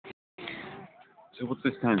So what's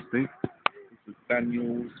this town, Steve? This is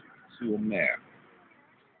Daniels-sur-Mer.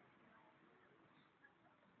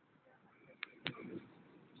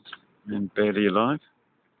 And barely alive.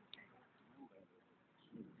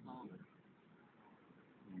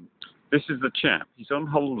 This is the chap. He's on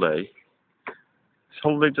holiday. His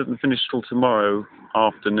holiday doesn't finish till tomorrow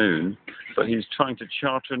afternoon, but he's trying to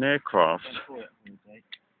charter an aircraft.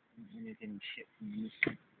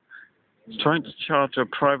 He's trying to charter a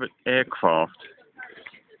private aircraft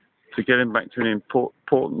to get him back to an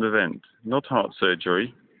important event, not heart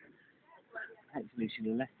surgery. Hopefully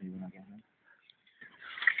she'll have left me when I get home.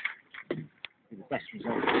 Be the best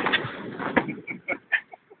result.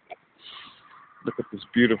 Look at this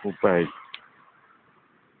beautiful bay.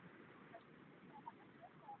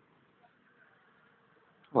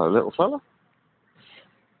 Hello, little fella.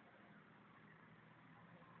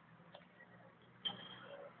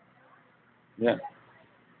 Yeah.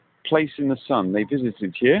 Place in the sun. They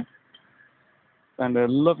visited here. Found a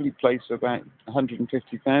lovely place for about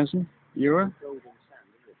 €150,000.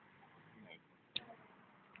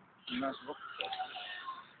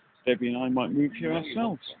 Debbie and I might move here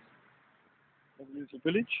ourselves. Have a little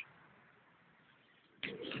village.